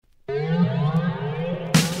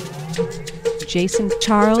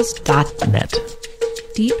JasonCharles.net.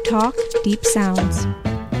 Deep talk, deep sounds.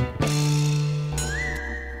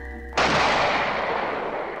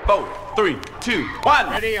 4, 3, 2, 1.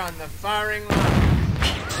 Ready on the firing line.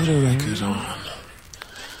 Put a record on.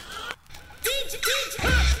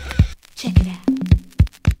 Check it out.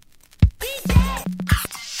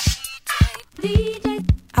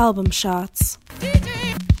 Album Shots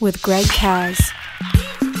with Greg Kaz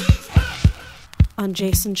on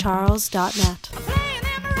JasonCharles.net.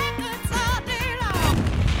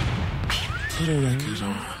 Put a record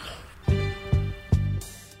on.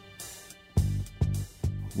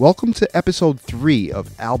 Welcome to episode 3 of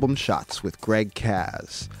Album Shots with Greg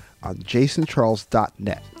Kaz on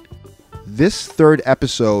JasonCharles.net. This third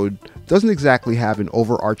episode doesn't exactly have an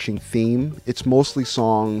overarching theme. It's mostly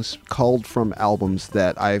songs culled from albums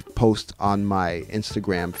that I post on my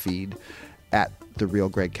Instagram feed at The Real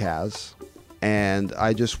Greg Kaz. And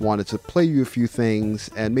I just wanted to play you a few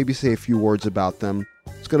things and maybe say a few words about them.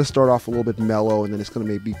 It's going to start off a little bit mellow, and then it's going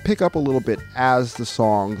to maybe pick up a little bit as the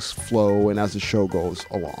songs flow and as the show goes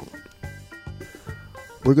along.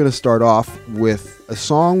 We're going to start off with a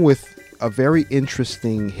song with a very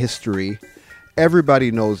interesting history.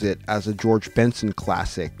 Everybody knows it as a George Benson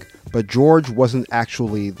classic, but George wasn't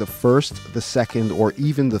actually the first, the second, or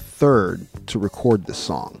even the third to record this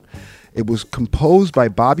song. It was composed by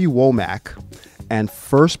Bobby Womack and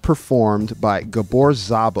first performed by Gabor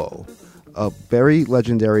Szabo, a very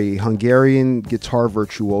legendary Hungarian guitar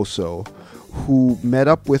virtuoso who met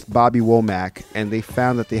up with Bobby Womack, and they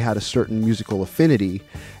found that they had a certain musical affinity,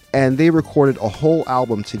 and they recorded a whole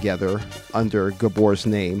album together under Gabor's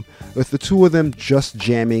name, with the two of them just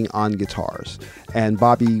jamming on guitars. And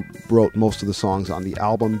Bobby wrote most of the songs on the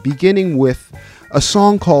album, beginning with a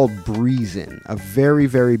song called Breezin', a very,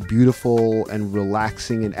 very beautiful and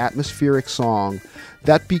relaxing and atmospheric song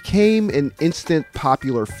that became an instant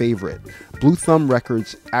popular favorite. Blue Thumb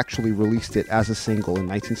Records actually released it as a single in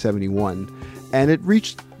 1971, and it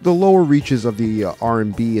reached the lower reaches of the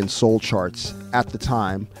R&B and soul charts at the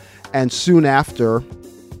time. And soon after,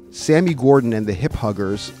 Sammy Gordon and the Hip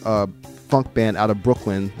Huggers, a funk band out of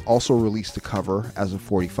Brooklyn, also released a cover as a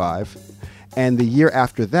 45. And the year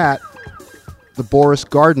after that, the Boris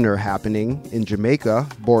Gardner happening in Jamaica,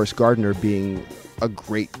 Boris Gardner being a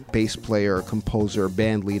great bass player, composer,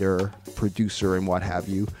 band leader, producer, and what have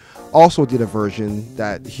you, also did a version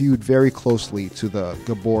that hewed very closely to the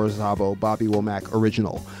Gabor Szabo, Bobby Womack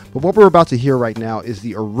original. But what we're about to hear right now is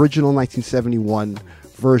the original 1971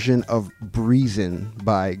 version of Breezin'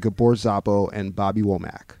 by Gabor Szabo and Bobby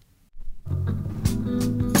Womack.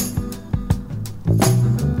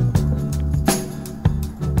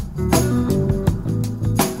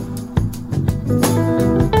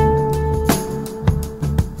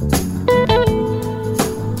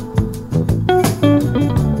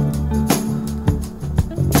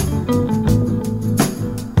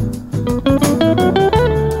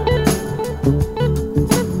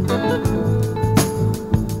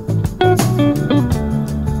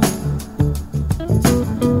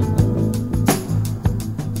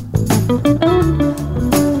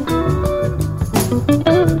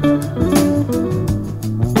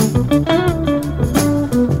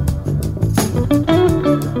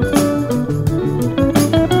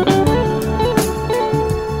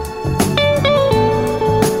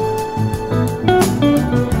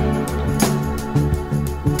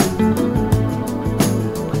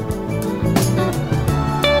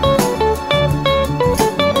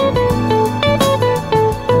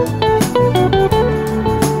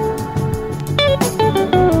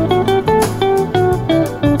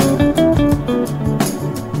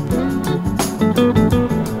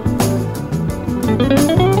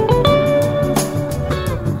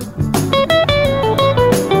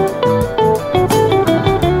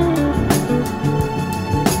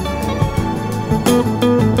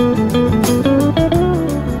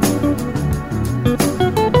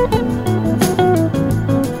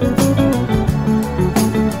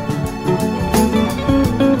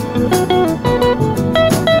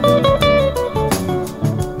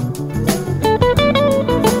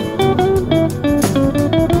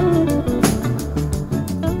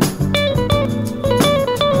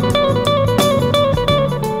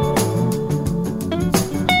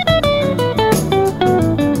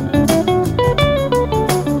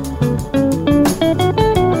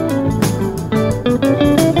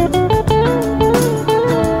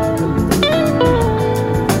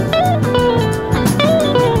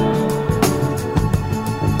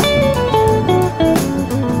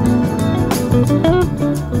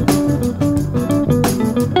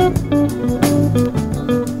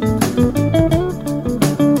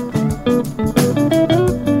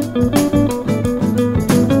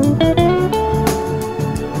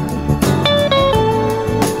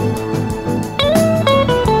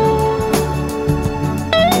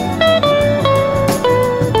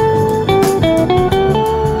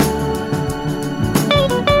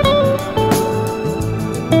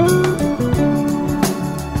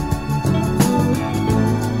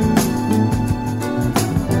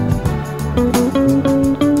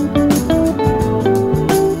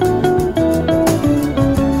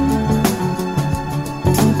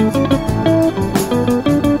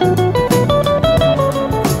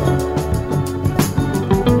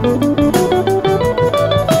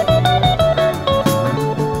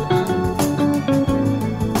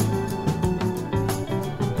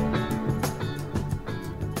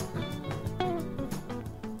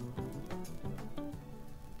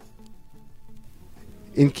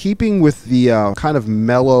 In keeping with the kind of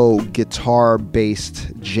mellow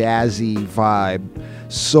guitar-based jazzy vibe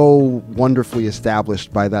so wonderfully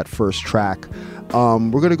established by that first track,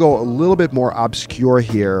 we're going to go a little bit more obscure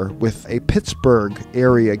here with a Pittsburgh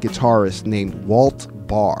area guitarist named Walt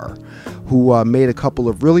Barr, who made a couple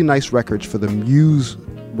of really nice records for the Muse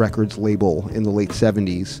Records label in the late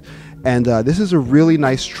 70s. And this is a really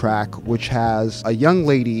nice track which has a young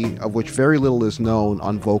lady of which very little is known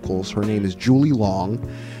on vocals. Her name is Julie Long,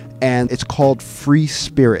 and it's called Free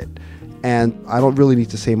Spirit. And I don't really need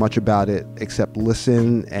to say much about it except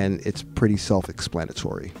listen, and it's pretty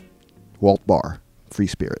self-explanatory. Walt Barr, Free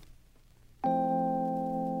Spirit.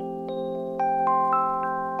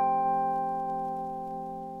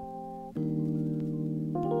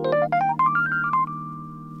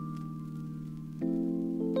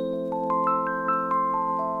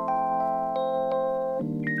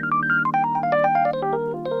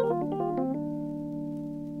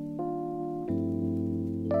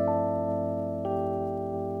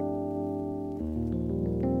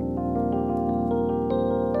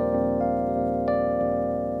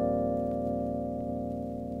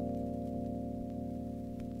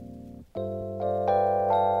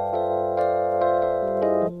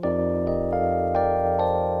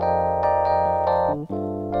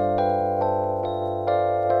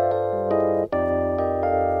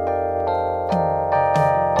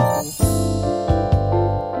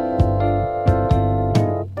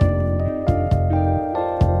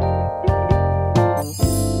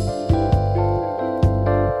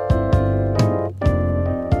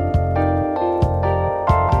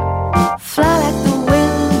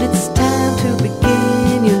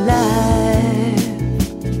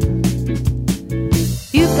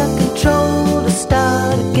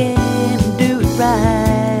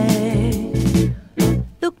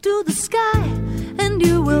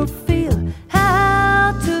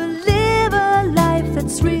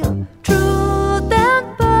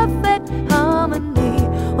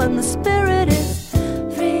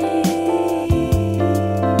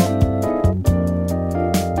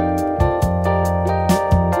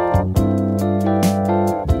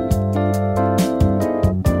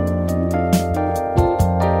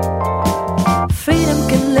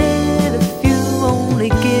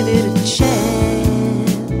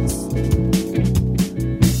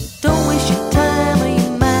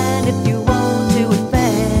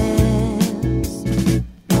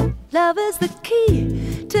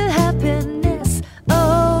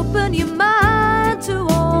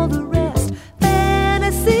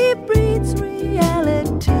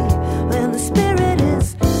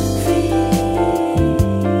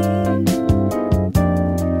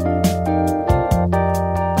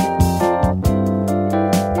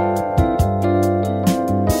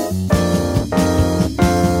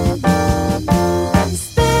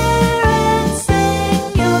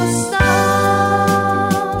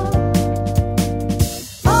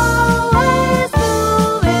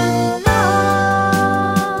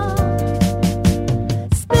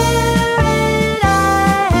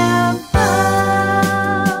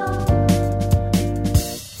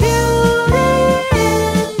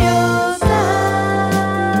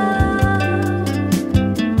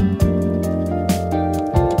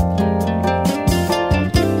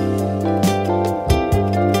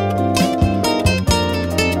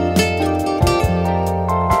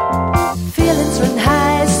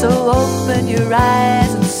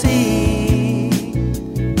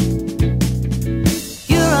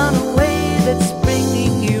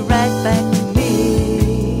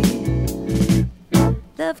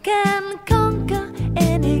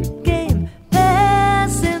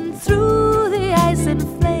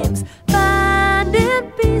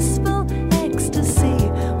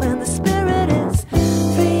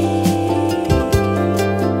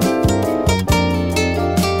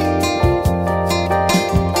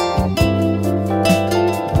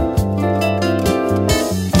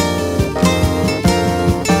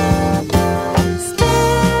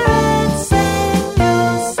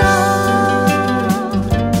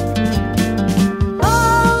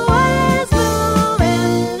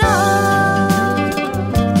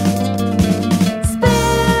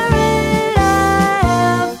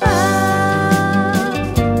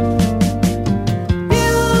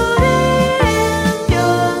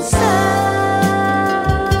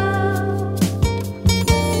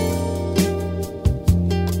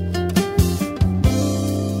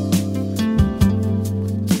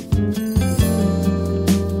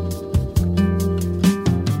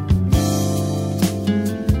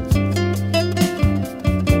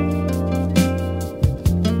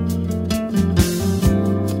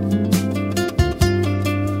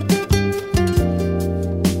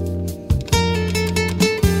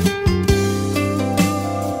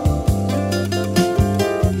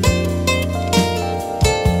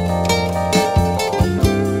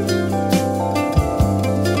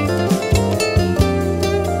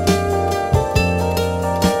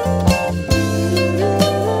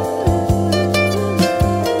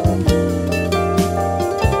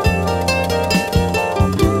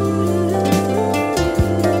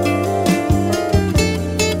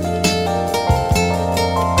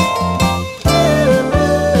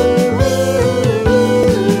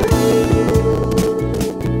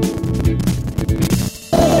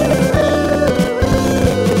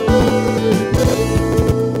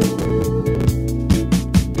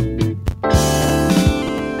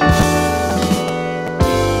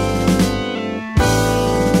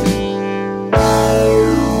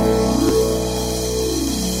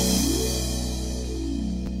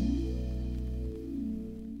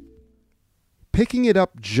 Picking it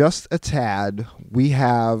up just a tad, we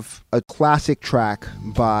have a classic track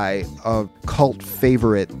by a cult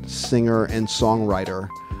favorite singer and songwriter,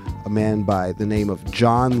 a man by the name of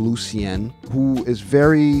John Lucien, who is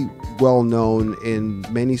very well known in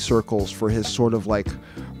many circles for his sort of like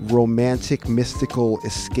romantic, mystical,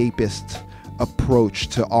 escapist approach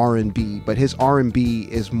to R&B, but his R&B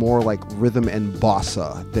is more like rhythm and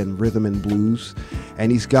bossa than rhythm and blues,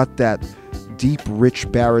 and he's got that deep,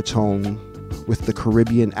 rich baritone with the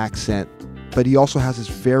Caribbean accent, but he also has this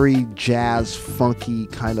very jazz, funky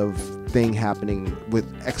kind of thing happening with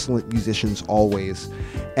excellent musicians always,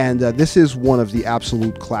 and this is one of the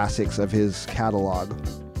absolute classics of his catalog.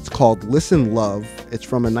 It's called Listen Love. It's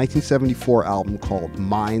from a 1974 album called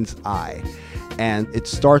Mind's Eye, and it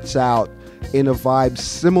starts out in a vibe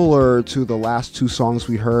similar to the last two songs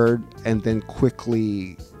we heard, and then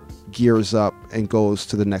quickly gears up and goes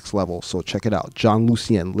to the next level. So check it out. John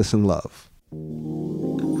Lucien, Listen Love.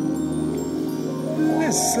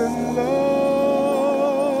 Listen, love,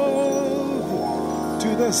 to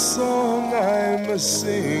the song I'm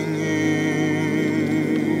singing.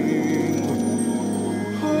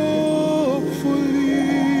 Hopefully,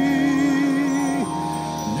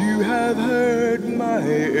 you have heard my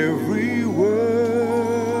every word,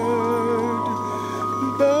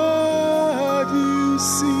 but you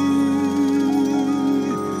see,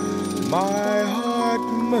 my heart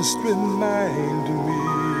must remind me,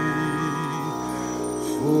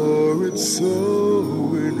 for it's so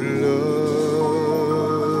in love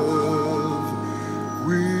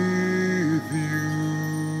with you.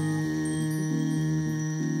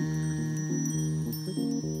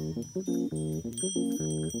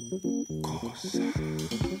 'Cause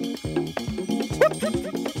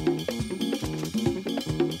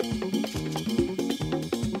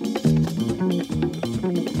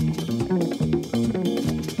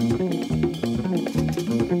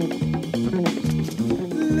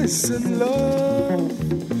listen, love,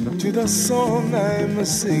 to the song I'm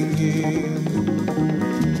singing.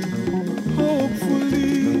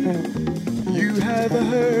 Hopefully, you have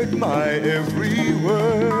heard my every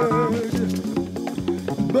word,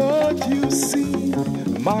 but you see,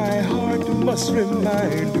 my heart must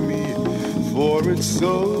remind me, for it's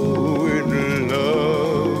so in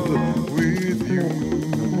love with you.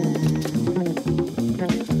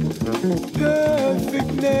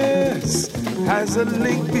 Perfectness has a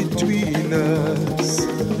link between us.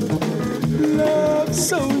 Love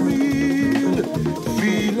so real,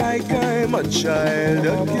 feel like I'm a child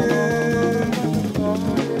again.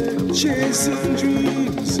 Chasing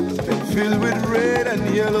dreams, filled with red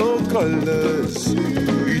and yellow colors.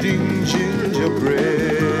 Eating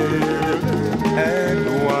gingerbread and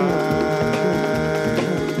wine.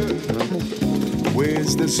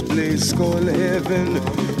 Where's this place called heaven?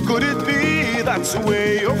 Could it be that's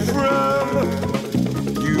where you're from?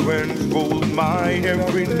 You unfold my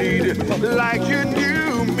every need like you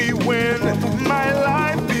knew me when my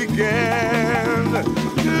life began.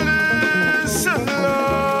 Listen,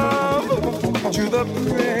 love, to the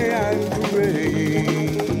prayer I'm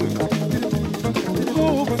praying.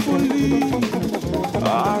 Hopefully,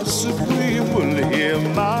 our Supreme will hear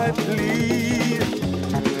my plea.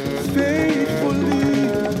 Faithfully,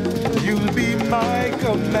 you'll be my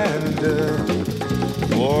commander,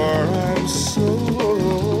 for I'm so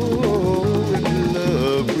in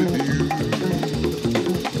love with you.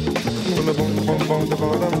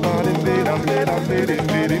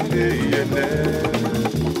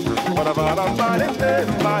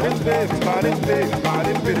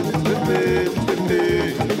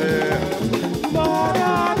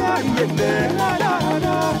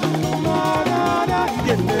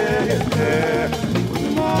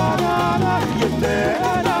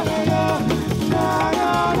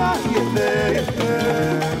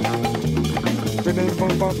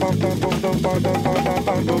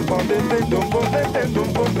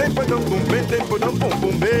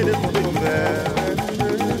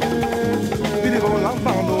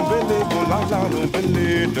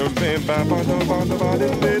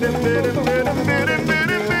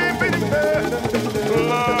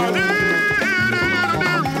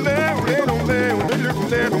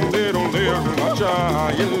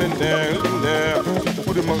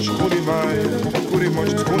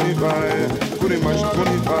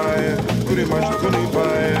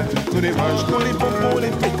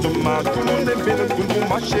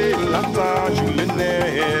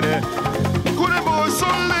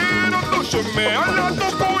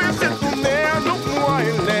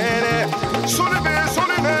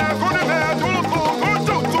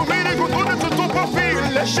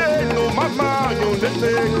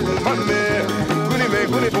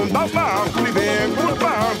 Mama,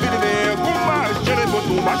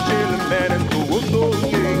 man and do what do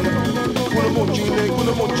Gonna mochile,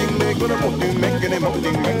 gonna mochile, gonna mochile, making it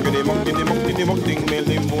mochile, making it mochile, mochile, mochile,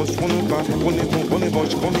 mele mos konuka, kone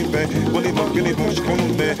bosh konibe, kone bakile bosh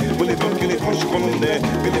konunde, kone bakile bosh konunde,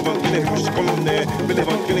 kone bakile bosh konunde, kone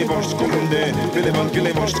bakile bosh konunde, kone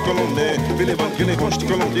bakile bosh konunde, kone bakile bosh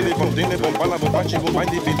konunde, le bondine bombala bobachi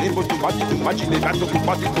bobachi bile botu bachi tu bachi le gato tu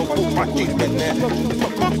bachi tu bachi bene.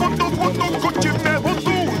 Botu botu kochime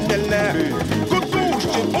botu nele, kotu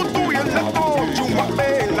shi botu yele to chuma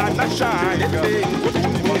bela na shine thing.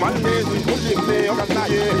 Kotu mane kotu me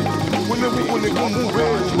okaye, kone kone komu re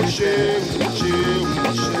she.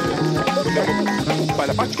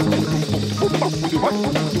 Para bachi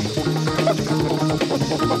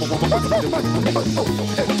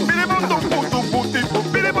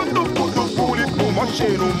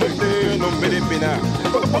Cheiro, não me depina.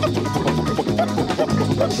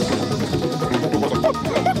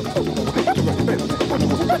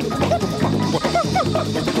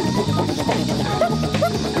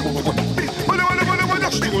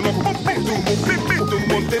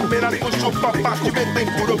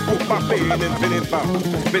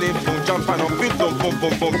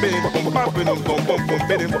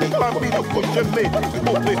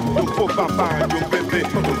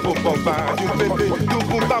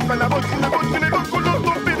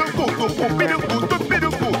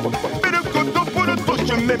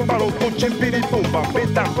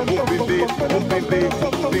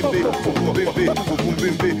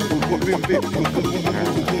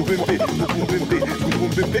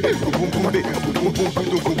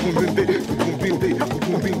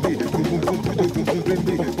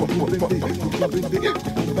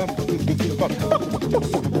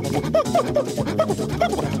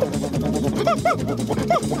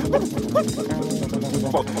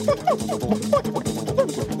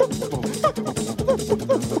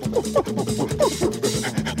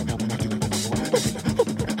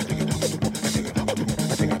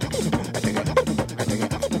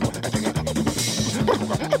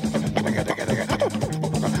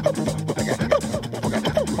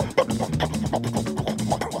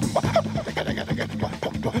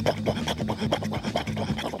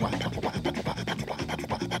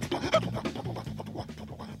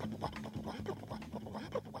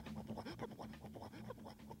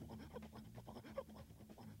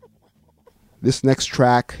 This next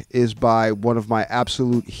track is by one of my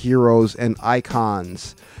absolute heroes and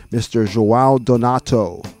icons, Mr. João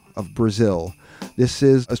Donato of Brazil. This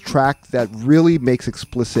is a track that really makes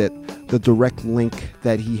explicit the direct link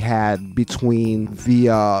that he had between the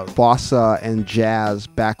bossa and jazz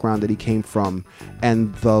background that he came from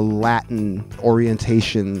and the Latin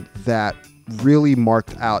orientation that really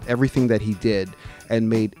marked out everything that he did and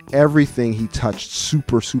made everything he touched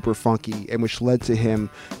super, super funky, and which led to him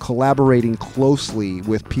collaborating closely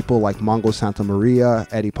with people like Mongo Santa Maria,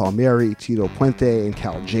 Eddie Palmieri, Tito Puente, and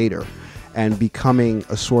Cal Tjader, and becoming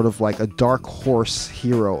a sort of like a dark horse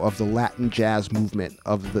hero of the Latin jazz movement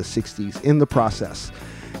of the 60s in the process.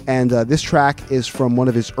 And this track is from one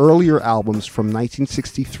of his earlier albums from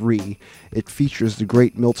 1963. It features the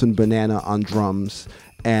great Milton Banana on drums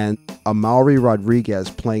and Amaury Rodriguez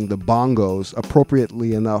playing the bongos,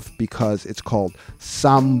 appropriately enough because it's called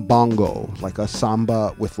sambongo, like a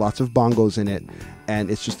samba with lots of bongos in it. And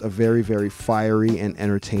it's just a very, very fiery and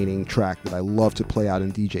entertaining track that I love to play out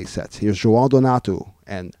in DJ sets. Here's João Donato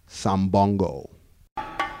and Sambongo.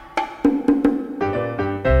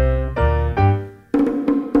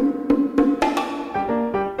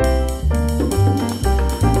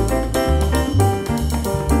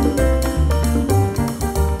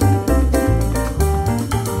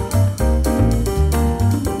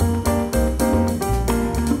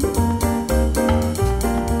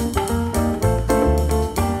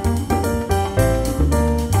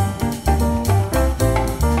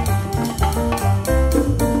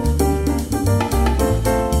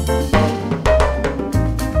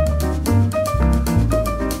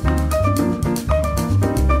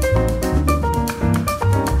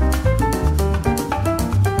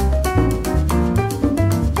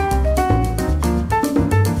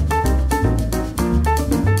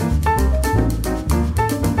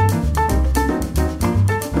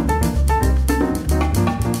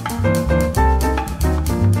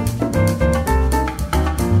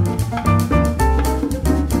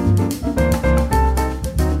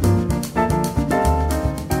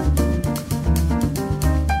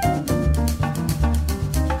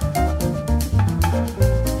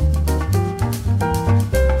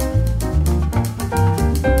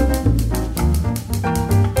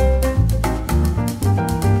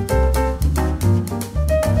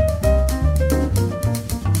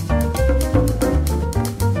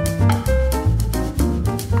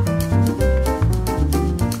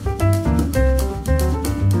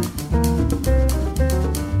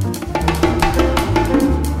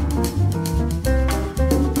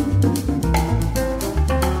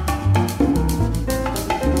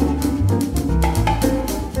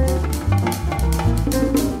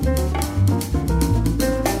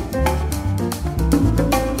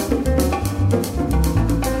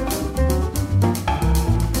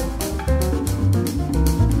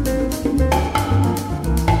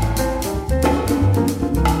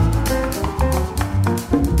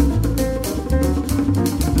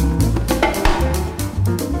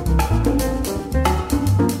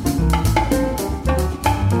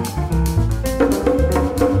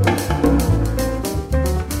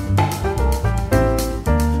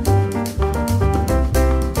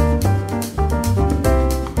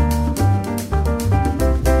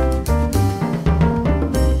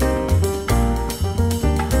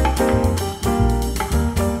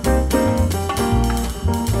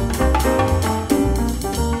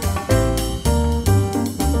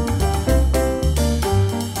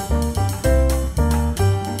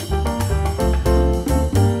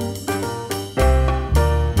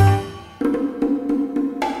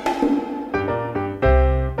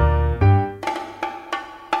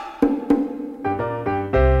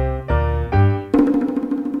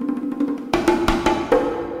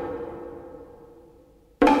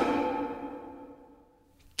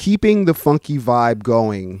 Keeping the funky vibe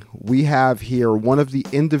going, we have here one of the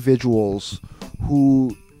individuals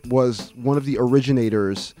who was one of the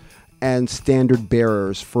originators and standard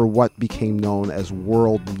bearers for what became known as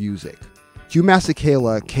world music. Hugh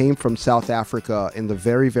Masekela came from South Africa in the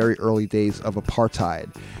very, very early days of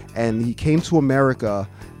apartheid, and he came to America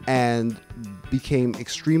and became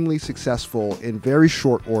extremely successful in very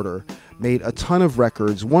short order, made a ton of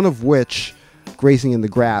records, one of which, Grazing in the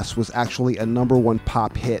Grass, was actually a #1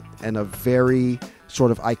 pop hit and a very sort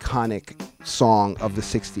of iconic song of the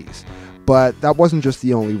 60s. But that wasn't just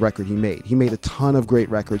the only record he made. He made a ton of great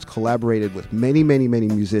records, collaborated with many, many, many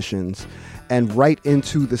musicians, and right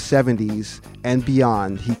into the 70s and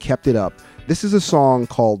beyond, he kept it up. This is a song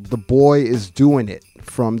called The Boy Is Doing It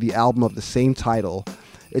from the album of the same title.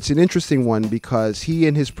 It's an interesting one because he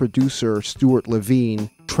and his producer, Stuart Levine,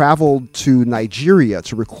 traveled to Nigeria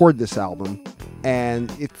to record this album, and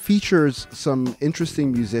it features some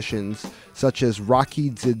interesting musicians such as Rocky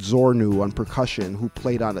Dzidzornu on percussion, who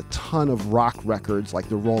played on a ton of rock records like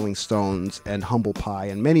the Rolling Stones and Humble Pie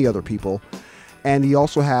and many other people. And he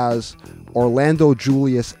also has Orlando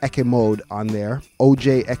Julius Ekemode on there,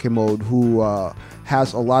 OJ Ekemode, who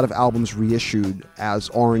has a lot of albums reissued as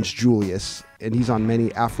Orange Julius, and he's on many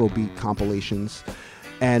Afrobeat compilations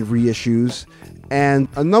and reissues, and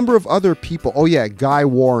a number of other people. Oh yeah, Guy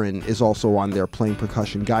Warren is also on there playing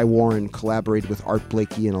percussion. Guy Warren collaborated with Art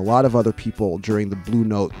Blakey and a lot of other people during the Blue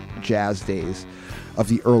Note jazz days of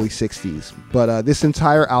the early 60s. But this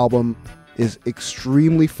entire album is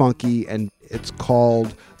extremely funky, and it's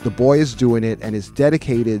called The Boy Is Doing It, and is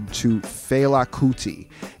dedicated to Fela Kuti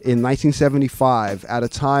in 1975, at a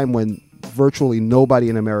time when virtually nobody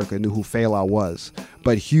in America knew who Fela was,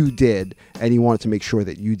 but Hugh did, and he wanted to make sure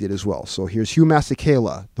that you did as well. So here's Hugh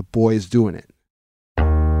Masekela, The Boy Is Doing It. The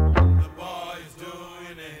boy is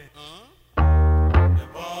doing it. The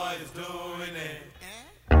boy is doing it.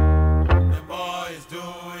 The boy is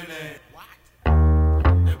doing it. What?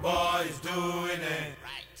 The boy is doing it.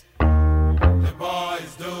 Right. The boy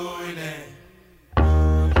is doing it.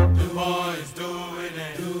 The boy is doing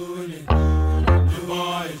it. Doing it. The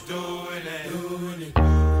boy is doing it. Doing it.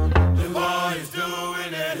 The boy is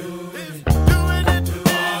doing it. Doing it. Doing it. The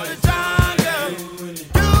boy is doing it.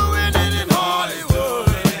 Doing it in hard.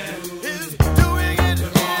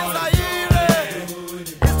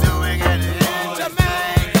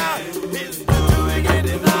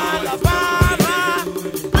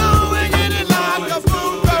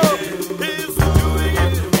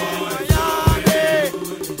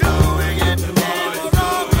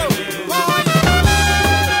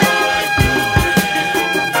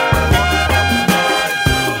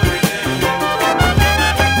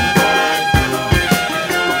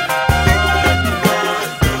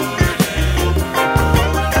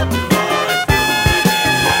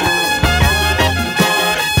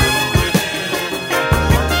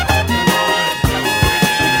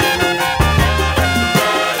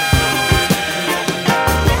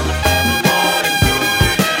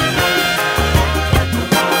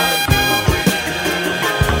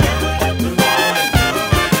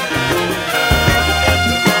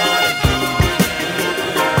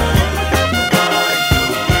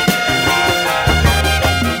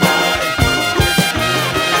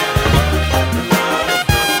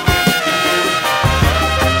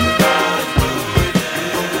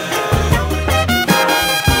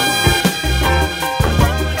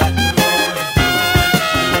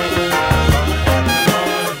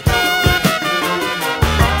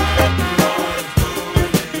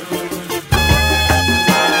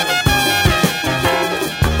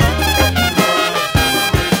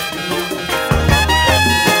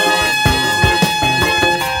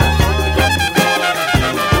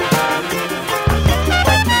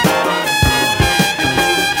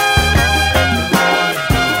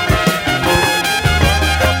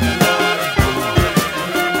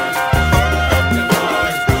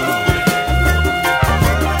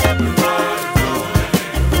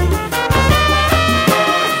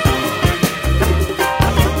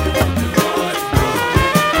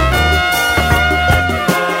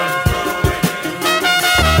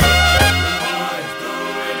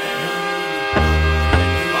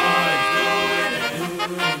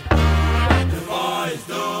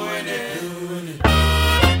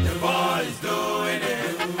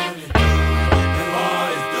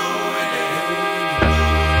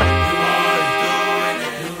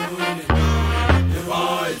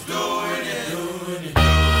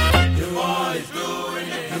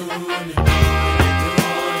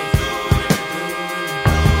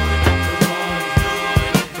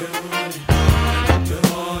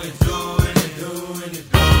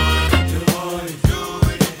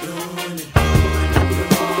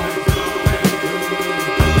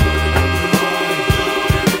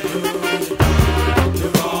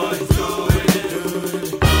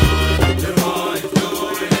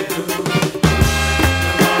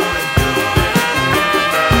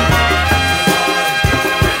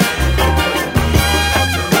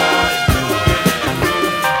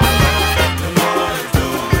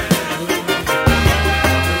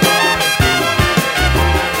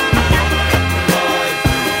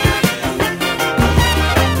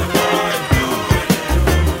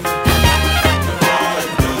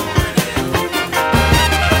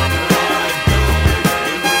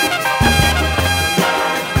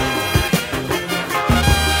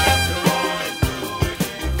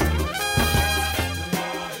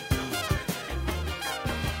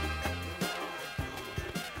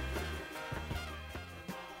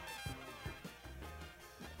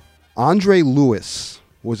 Andre Lewis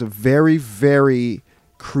was a very, very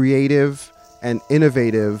creative and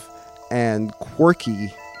innovative and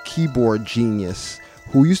quirky keyboard genius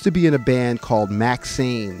who used to be in a band called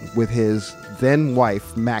Maxane with his then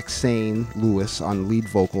wife Maxine Lewis on lead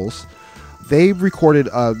vocals. They recorded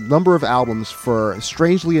a number of albums for,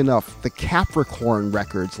 strangely enough, the Capricorn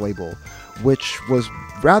Records label, which was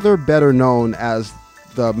rather better known as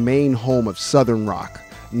the main home of Southern rock,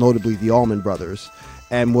 notably the Allman Brothers,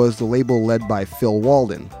 and was the label led by Phil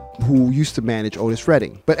Walden, who used to manage Otis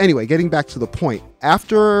Redding. But anyway, getting back to the point,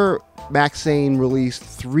 after Maxane released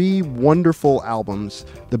 3 wonderful albums,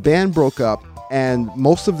 the band broke up and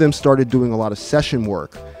most of them started doing a lot of session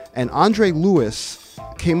work. And Andre Lewis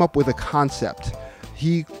came up with a concept.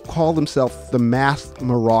 He called himself the Masked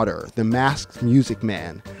Marauder, the Masked Music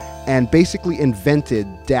Man, and basically invented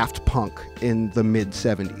Daft Punk in the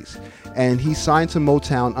mid-70s. And he signed to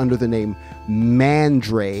Motown under the name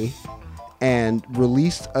Mandre and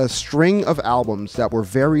released a string of albums that were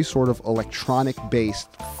very sort of electronic-based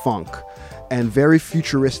funk and very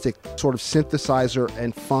futuristic, sort of synthesizer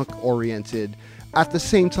and funk-oriented, at the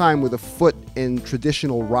same time with a foot in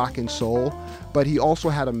traditional rock and soul. But he also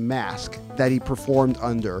had a mask that he performed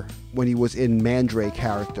under when he was in Mandre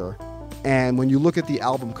character. And when you look at the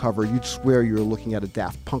album cover, you'd swear you were looking at a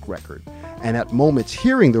Daft Punk record. And at moments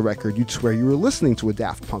hearing the record, you'd swear you were listening to a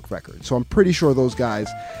Daft Punk record. So I'm pretty sure those guys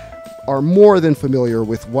are more than familiar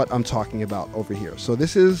with what I'm talking about over here. So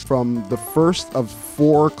this is from the first of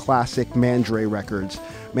 4 classic Mandre records,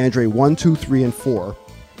 Mandre 1, 2, 3, and 4,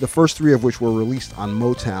 the first 3 of which were released on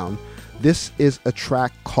Motown. This is a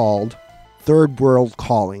track called Third World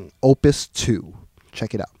Calling, Opus 2.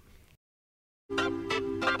 Check it out.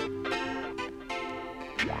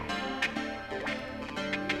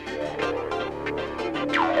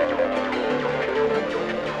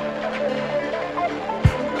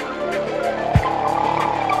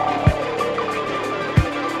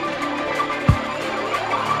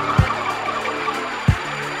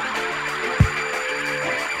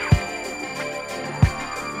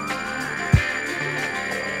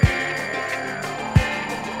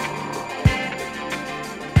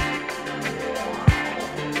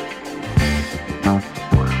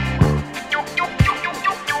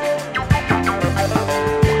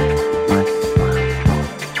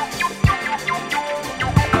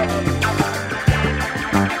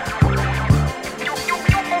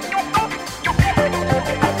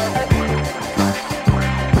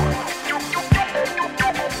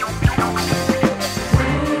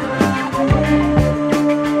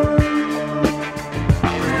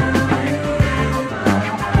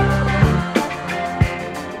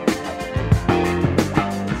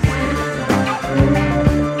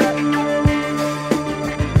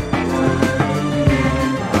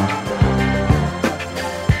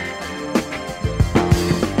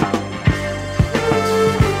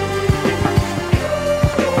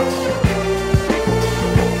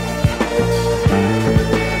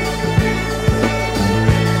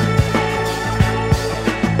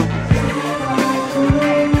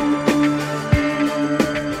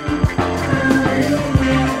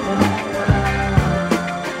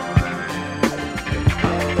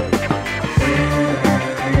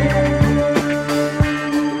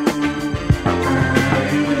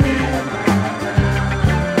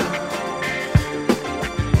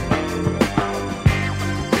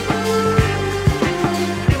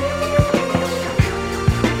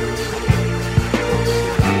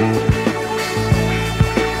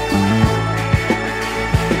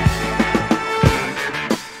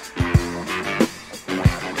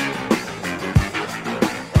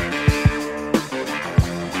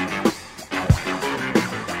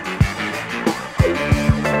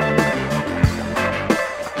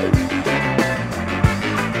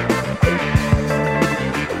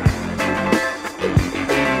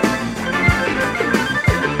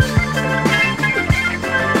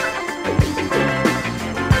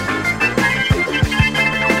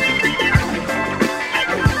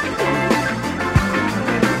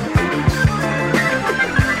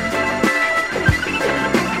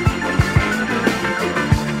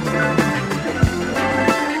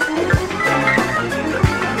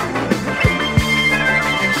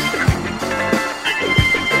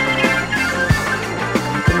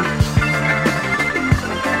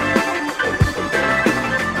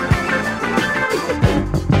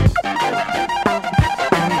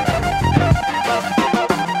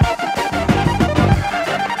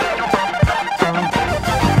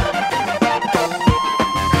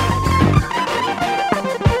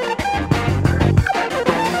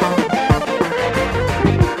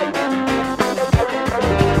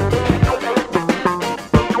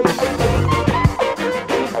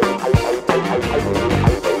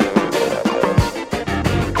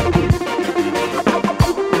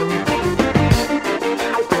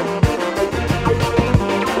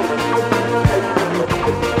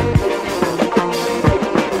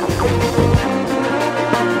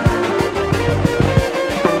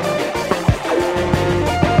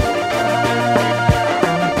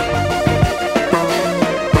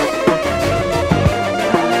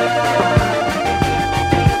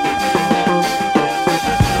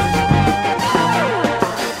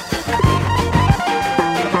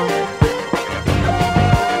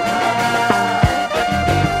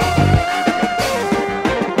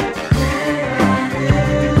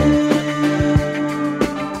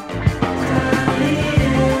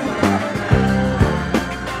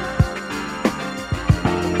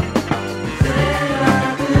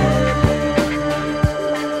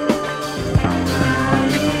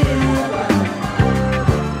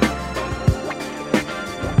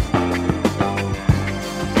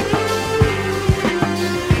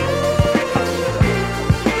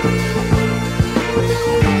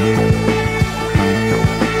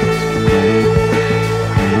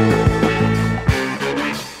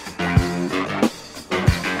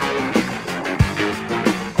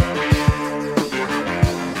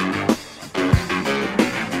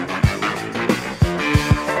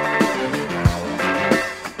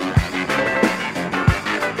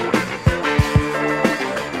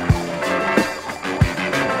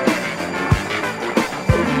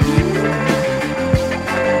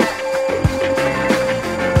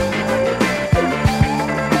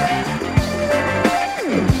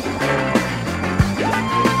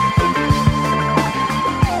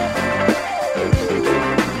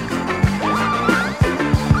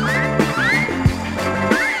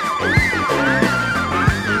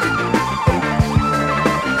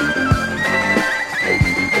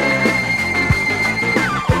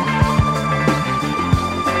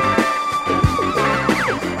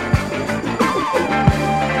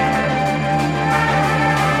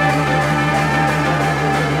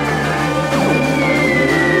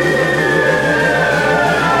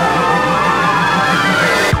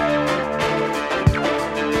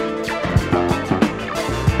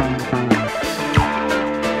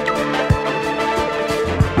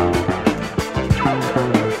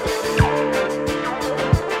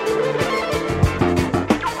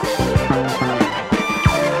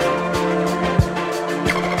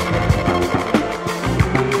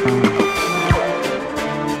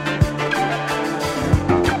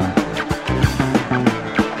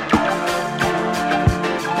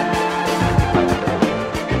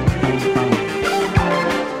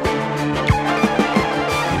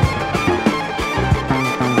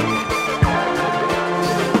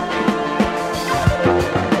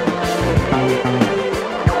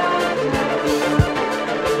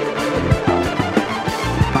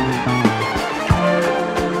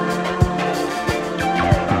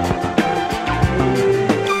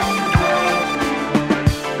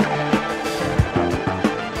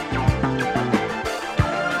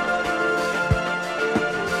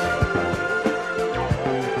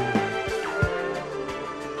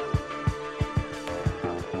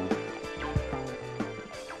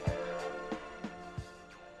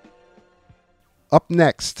 Up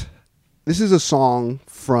next, this is a song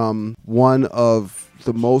from one of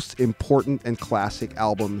the most important and classic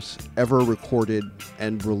albums ever recorded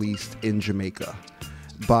and released in Jamaica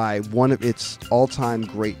by one of its all-time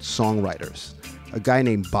great songwriters, a guy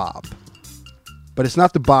named Bob. But it's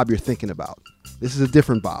not the Bob you're thinking about. This is a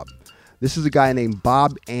different Bob. This is a guy named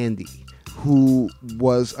Bob Andy, who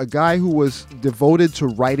was a guy who was devoted to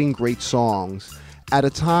writing great songs at a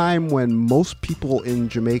time when most people in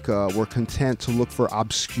Jamaica were content to look for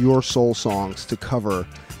obscure soul songs to cover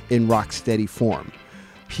in rocksteady form.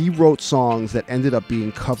 He wrote songs that ended up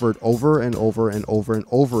being covered over and over and over and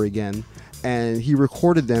over again, and he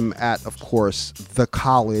recorded them at, of course, The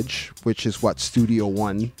College, which is what Studio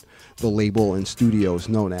One, the label and studio, is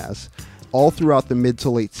known as, all throughout the mid to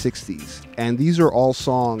late 60s. And these are all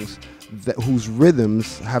songs whose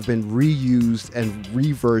rhythms have been reused and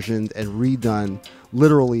reversioned and redone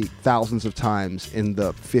literally thousands of times in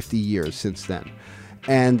the 50 years since then.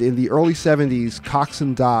 And in the early 70s, Cox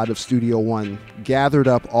and Dodd of Studio One gathered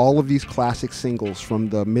up all of these classic singles from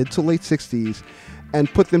the mid to late 60s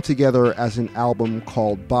and put them together as an album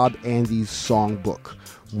called Bob Andy's Songbook,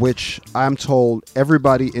 which I'm told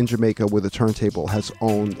everybody in Jamaica with a turntable has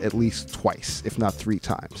owned at least twice, if not 3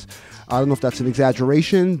 times. I don't know if that's an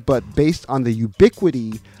exaggeration, but based on the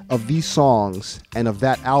ubiquity of these songs and of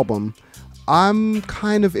that album, I'm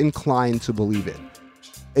kind of inclined to believe it.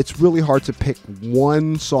 It's really hard to pick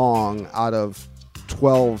one song out of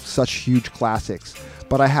 12 such huge classics,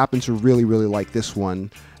 but I happen to really, really like this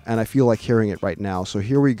one, and I feel like hearing it right now. So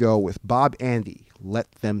here we go with Bob Andy,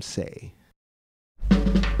 Let Them Say.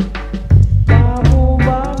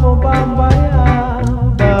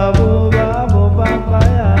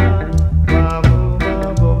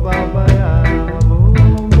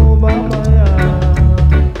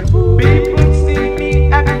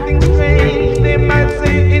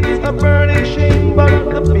 Burning shame, but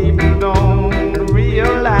the people don't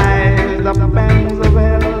realize the pangs of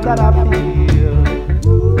hell that I feel.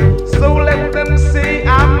 So let them say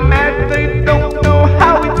I'm mad, they don't know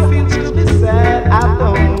how it feels to be sad. I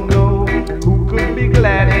don't know who could be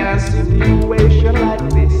glad in a situation like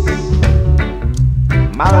this.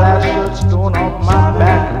 My last shirt's torn off my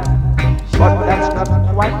back, but that's not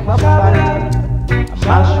quite the fact.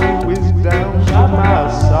 My shoe is down to my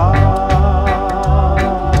side.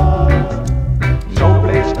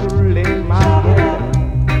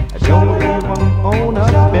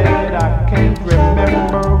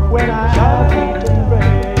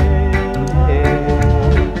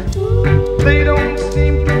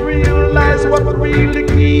 What really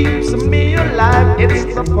keeps me alive, it's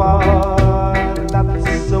the part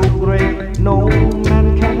that's so great no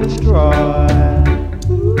man can destroy.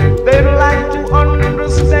 They'd like to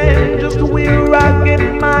understand just where I get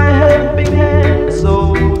my helping hand,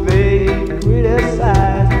 so they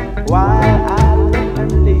criticize why I live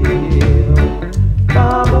and live.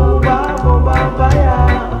 Babu babu babaya,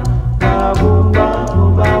 babu babu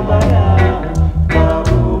babaya,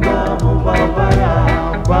 babu babu babaya,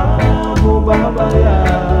 babu babaya,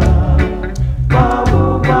 babu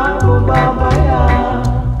babu babaya,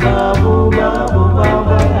 babu babu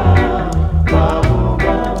babaya, babu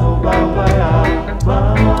babu babaya,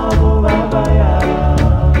 babu babaya.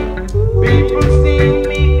 People see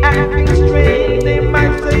me acting strange, they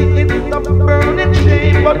might say it's a burning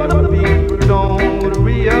shame, but the people don't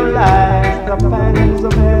realize the pangs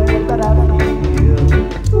of hell that I feel.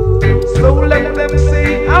 So let them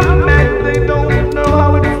say I'm mad, they don't know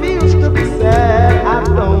how it feels to be sad. I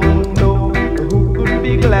don't know who could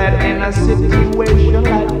be glad in a situation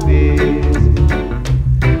like this.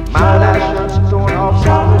 My last shirt's torn off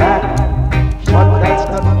my back, but that's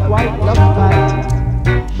not quite the fact.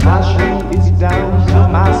 My shoe is down to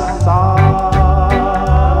my side.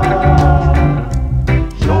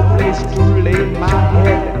 No place to lay my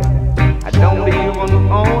head, I don't even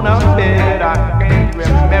own a bed. I can't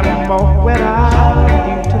remember when I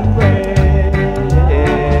eaten bread.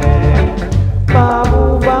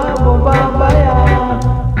 Babu babu babaya,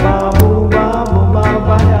 babu babu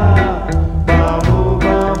babaya, babu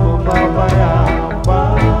babu babaya,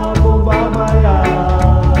 babu babaya,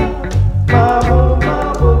 babu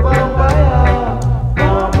babu babaya,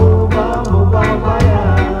 babu babu babaya,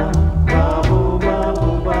 babu babu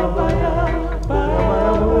babaya,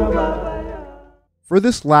 babu babaya. For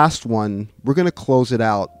this last one, we're going to close it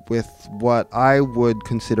out with what I would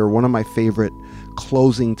consider one of my favorite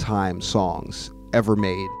closing time songs ever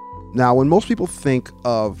made. Now, when most people think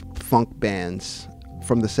of funk bands,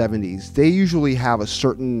 from the 70s, they usually have a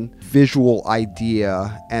certain visual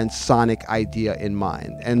idea and sonic idea in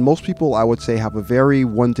mind. And most people, I would say, have a very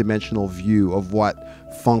one-dimensional view of what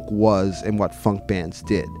funk was and what funk bands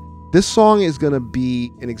did. This song is going to be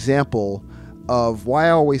an example of why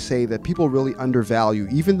I always say that people really undervalue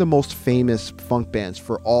even the most famous funk bands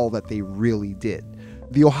for all that they really did.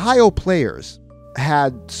 The Ohio Players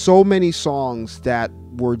had so many songs that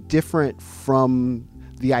were different from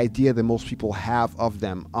the idea that most people have of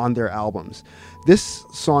them on their albums. This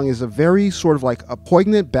song is a very sort of like a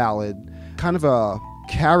poignant ballad, kind of a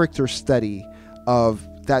character study of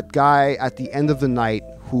that guy at the end of the night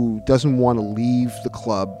who doesn't want to leave the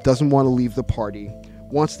club, doesn't want to leave the party,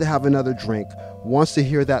 wants to have another drink, wants to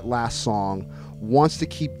hear that last song, wants to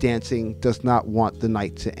keep dancing, does not want the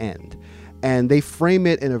night to end. And they frame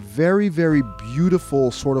it in a very, very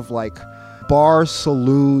beautiful sort of like bar,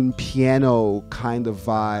 saloon, piano kind of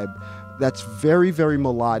vibe that's very, very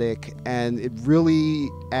melodic, and it really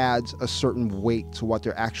adds a certain weight to what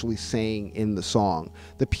they're actually saying in the song.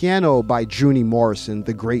 The piano by Juni Morrison,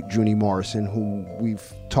 the great Juni Morrison, whom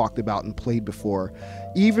we've talked about and played before,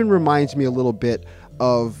 even reminds me a little bit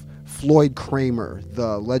of Floyd Kramer,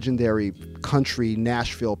 the legendary country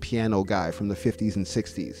Nashville piano guy from the 50s and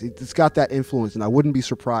 60s. It's got that influence, and I wouldn't be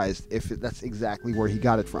surprised if that's exactly where he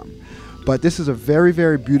got it from. But this is a very,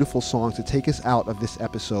 very beautiful song to take us out of this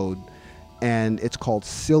episode, and it's called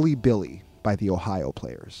Silly Billy by the Ohio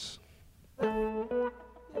Players. All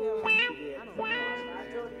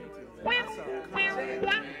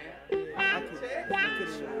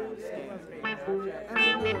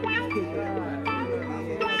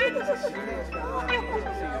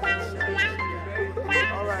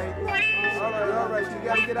right, you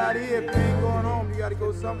gotta get out of here. If you ain't going home, you gotta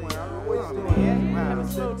go somewhere. I don't know what you're doing. All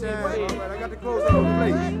right, I got to close up the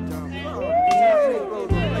place.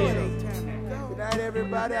 Good night,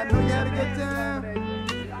 everybody. I know you had a good time.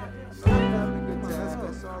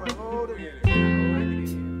 That's all right. Hold it.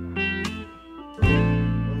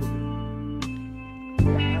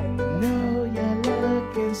 Know you're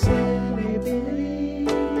looking silly, Billy,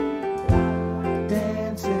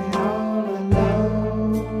 dancing all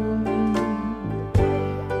alone.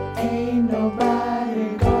 Ain't nobody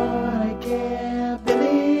gonna care,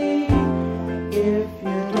 Billy, if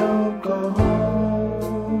you don't go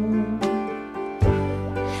home.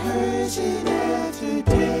 Heard you there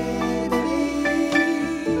today, Billy,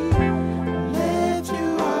 left you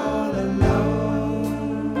all alone.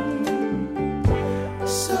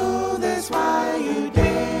 So that's why you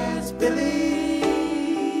dance,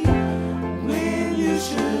 Billy, when you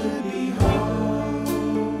should be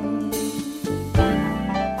home.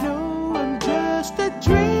 No, I'm just a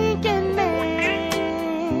drinking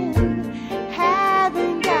man,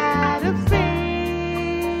 haven't got a friend.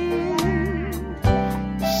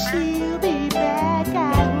 She'll be back, I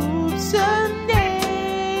hope someday,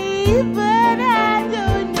 but I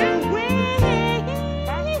don't know when.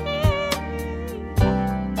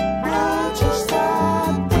 Won't you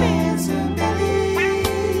stop dancing,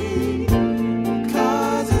 Billy,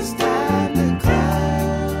 'cause it's time to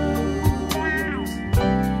close.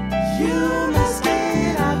 You must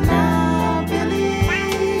get up now, Billy,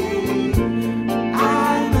 I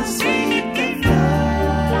must sweep the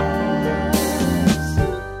floors.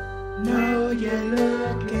 No, you're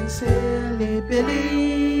looking silly,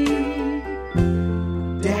 Billy,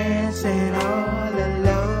 dancing all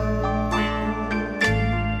alone.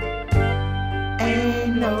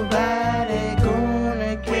 Ain't nobody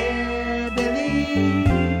gonna care, Billy,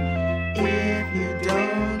 if you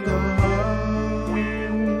don't go home.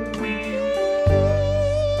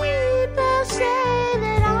 People say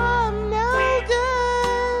that I'm no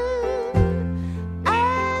good, I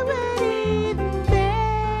would even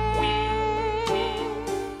beg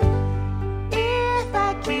if I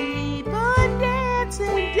keep on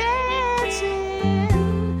dancing, dancing.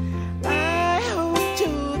 I hope to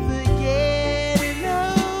forget it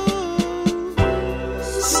all.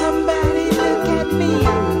 Somebody look at me,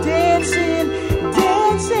 I'm dancing,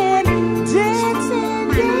 dancing, dancing,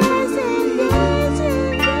 dancing,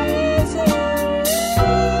 dancing, dancing.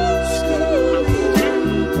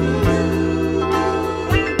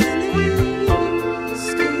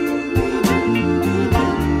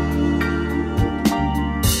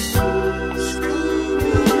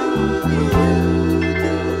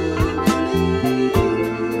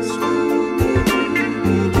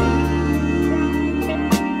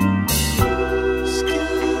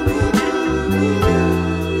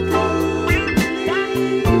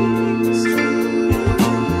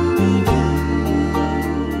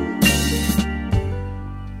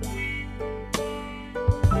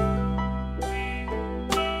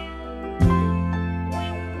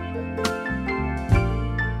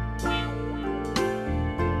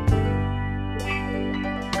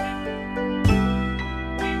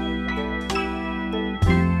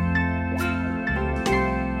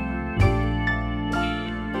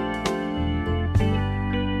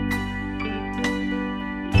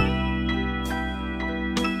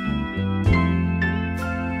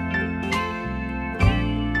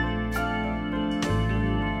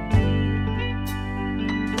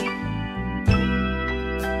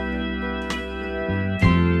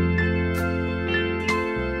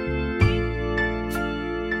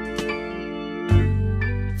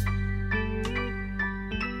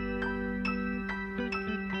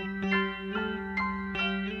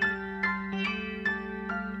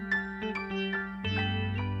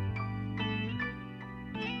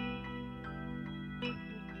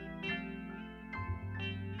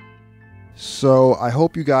 So I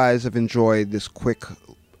hope you guys have enjoyed this quick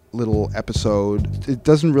little episode. It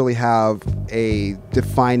doesn't really have a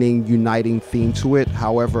defining, uniting theme to it.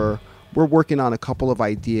 However, we're working on a couple of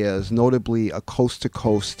ideas, notably a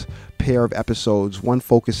coast-to-coast pair of episodes, one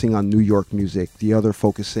focusing on New York music, the other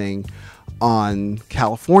focusing on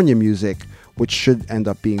California music, which should end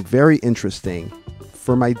up being very interesting.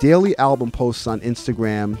 For my daily album posts on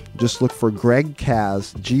Instagram, just look for Greg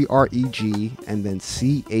Caz, Greg, and then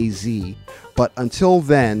Caz. But until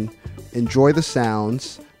then, enjoy the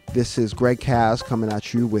sounds. This is Greg Caz coming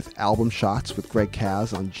at you with Album Shots with Greg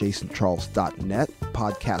Caz on JasonCharles.net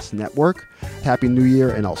podcast network. Happy New Year,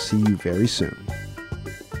 and I'll see you very soon.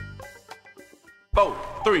 4,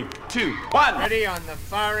 3, 2, 1. Ready on the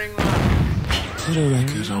firing line. Put a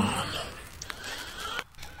record on.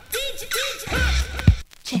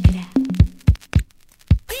 Check it out.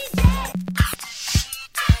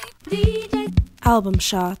 Album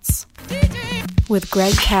Shots with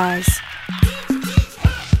Greg Caz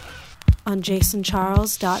on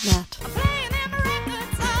JasonCharles.net.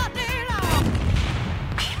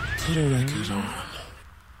 Put a record on.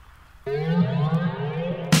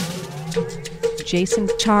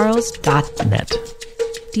 JasonCharles.net.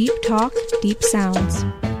 Deep talk, deep sounds.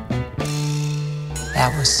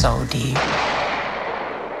 That was so deep.